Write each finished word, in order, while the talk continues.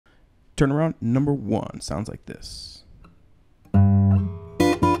Turnaround number 1 sounds like this.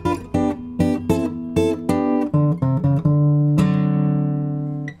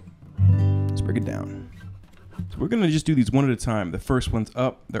 Let's break it down. So we're going to just do these one at a time. The first one's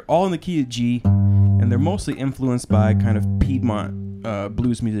up. They're all in the key of G, and they're mostly influenced by kind of Piedmont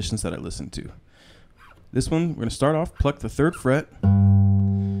blues musicians that I listen to. This one, we're going to start off, pluck the 3rd fret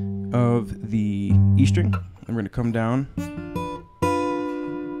of the E string, and we're going to come down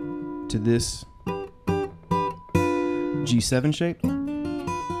to this G7 shape.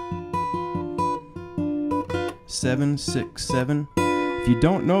 7, 6, 7. If you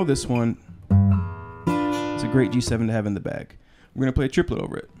don't know this one, it's a great G7 to have in the bag. We're going to play a triplet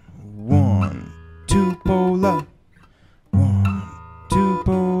over it. 1, 2, pola. 1, 2,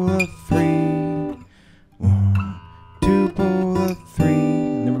 pola, 3. 1, 2, pola, 3.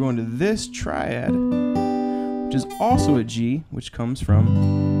 And then we're going to this triad, which is also a G, which comes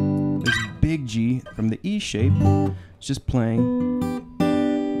from this big G from the E shape. It's just playing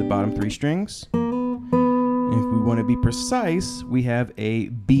the bottom 3 strings. And if we want to be precise, we have a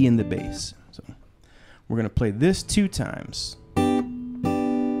B in the bass. So we're going to play this 2 times. 5,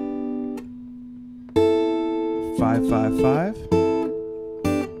 5, 5.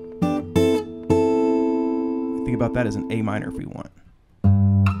 Think about that as an A minor if we want.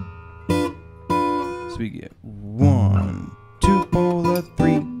 So we get 1, 2, pola,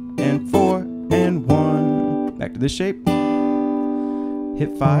 3, and 4, and 1. Back to this shape.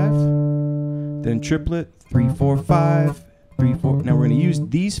 Hit 5, then triplet, 3, 4, 5, 3, 4. Now we're going to use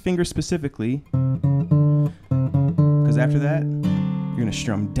these fingers specifically, because after that, you're going to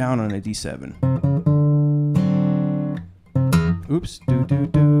strum down on a D7. Oops, do, do,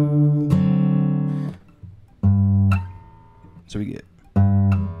 do. So we get.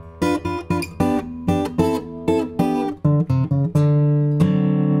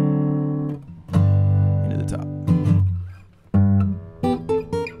 Into the top.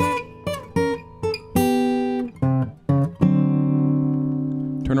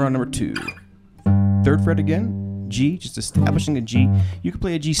 Turnaround number 2. 3rd fret again, G, just establishing a G. You could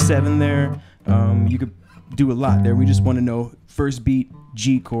play a G7 there. You could do a lot there. We just want to know first beat,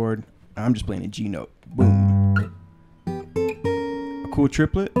 G chord. I'm just playing a G note. Boom. A cool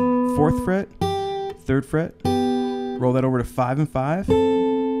triplet, 4th fret, 3rd fret. Roll that over to 5 and 5.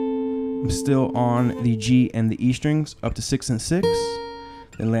 I'm still on the G and the E strings up to 6 and 6.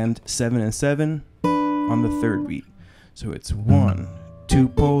 Then land 7 and 7 on the 3rd beat. So it's 1, 2,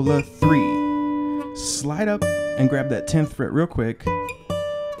 pola, 3. Slide up and grab that 10th fret real quick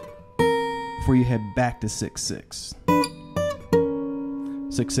before you head back to 6, 6.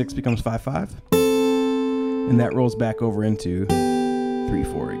 6, 6 becomes 5, 5. And that rolls back over into 3,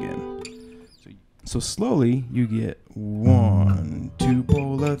 4 again. So slowly you get 1, 2,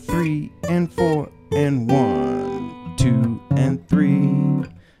 pola, 3, and 4, and 1, 2, and 3.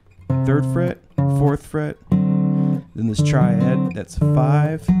 3rd fret, 4th fret. Then this triad, that's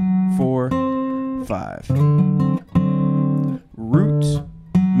 5, 4, 5. Root,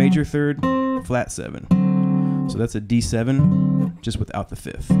 major 3rd, flat 7. So that's a D7, just without the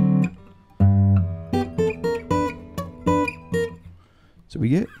 5th. So we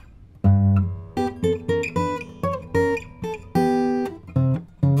get.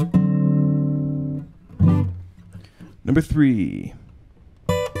 Number 3.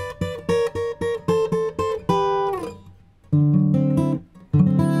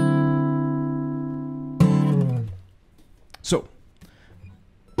 So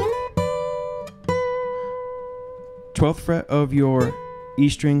 12th fret of your E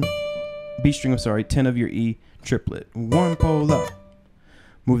string, B string, I'm sorry, 10 of your E triplet. 1 pola.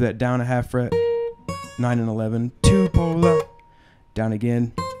 Move that down a half fret. 9 and 11, 2 pola. Down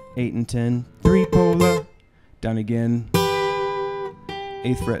again, 8 and 10, 3 pola. Down again,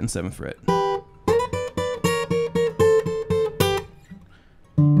 8th fret and 7th fret.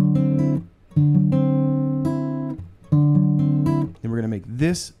 Then we're going to make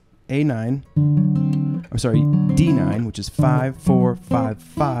this A9, I'm sorry, D9, which is 5, 4, 5,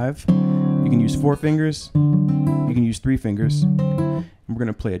 5. You can use 4 fingers, you can use 3 fingers. And we're going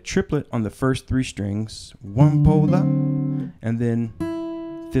to play a triplet on the first 3 strings, 1 pola, and then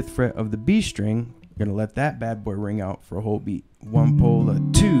 5th fret of the B string. You're going to let that bad boy ring out for a whole beat. 1 pola,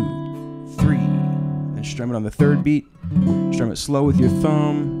 2, 3. Then strum it on the 3rd beat. Strum it slow with your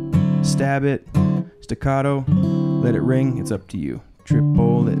thumb. Stab it. Staccato. Let it ring. It's up to you.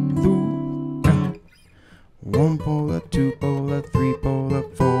 Triple it. 1 pola, 2 pola, 3 pola,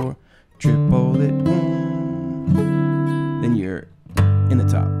 4. Triple it. Then you're in the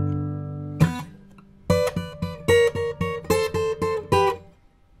top.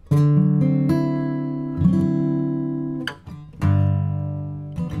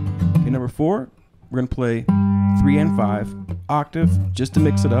 number 4, we're going to play 3 and 5, octave, just to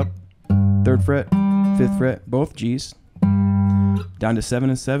mix it up. 3rd fret, 5th fret, both Gs. Down to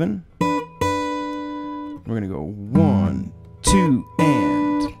 7 and 7. We're going to go 1, 2,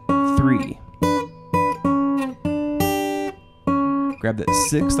 and 3. Grab that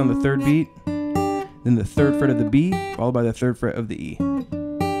 6th on the 3rd beat, then the 3rd fret of the B, followed by the 3rd fret of the E.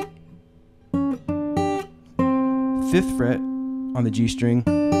 5th fret on the G string,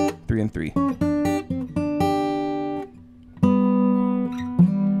 3 and 3.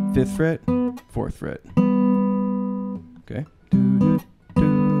 5th fret, 4th fret. Okay.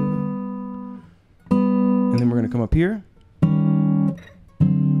 And then we're going to come up here.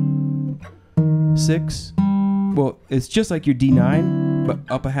 6. Well, it's just like your D9, but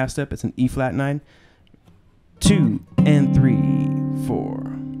up a half step. It's an E flat 9. 2 and 3,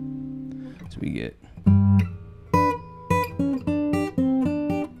 4. So we get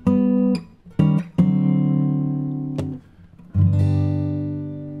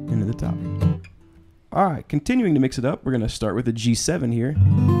into the top. All right, continuing to mix it up, we're going to start with a G7 here.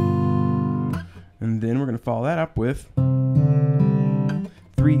 And then we're going to follow that up with 3,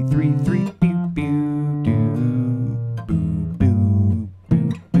 3, 3, pew, pew, doo, boo, boo, boo,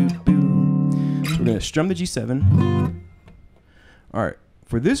 boo, boo. So we're going to strum the G7. All right,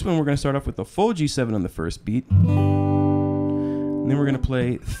 for this one, we're going to start off with the full G7 on the first beat. And then we're going to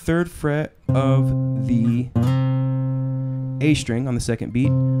play 3rd fret of the A string on the 2nd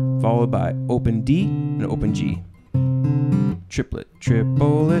beat, followed by open D and open G. Triplet,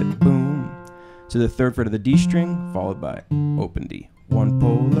 triplet, boom. To the 3rd fret of the D string, followed by open D. 1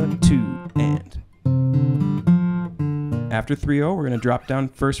 polar, 2, and. After 3-0, we're going to drop down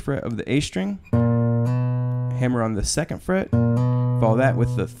 1st fret of the A string, hammer on the 2nd fret, follow that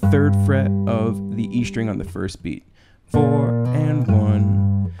with the 3rd fret of the E string on the 1st beat. 4 and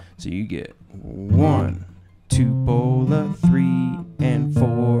 1. So you get 1, 2 polar, 3 and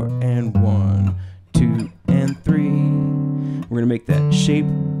 4 and 1, 2 and 3. We're going to make that shape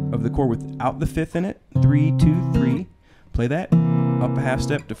of the chord without the 5th in it. 3, 2, 3. Play that. Up a half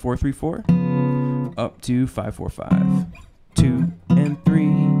step to 4, 3, 4. Up to 5, 4, 5. 2 and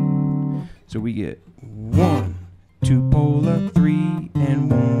 3. So we get 1, 2 polar, 3 and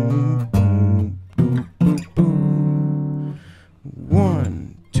 1. Boom, boom, boom, boom.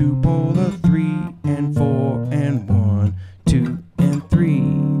 1, 2 polar, 3 and 4 and 1, 2 and 3,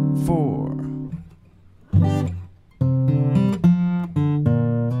 4.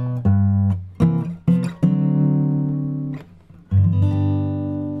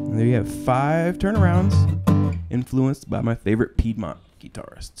 And there you have 5 turnarounds influenced by my favorite Piedmont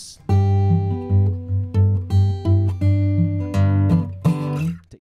guitarists.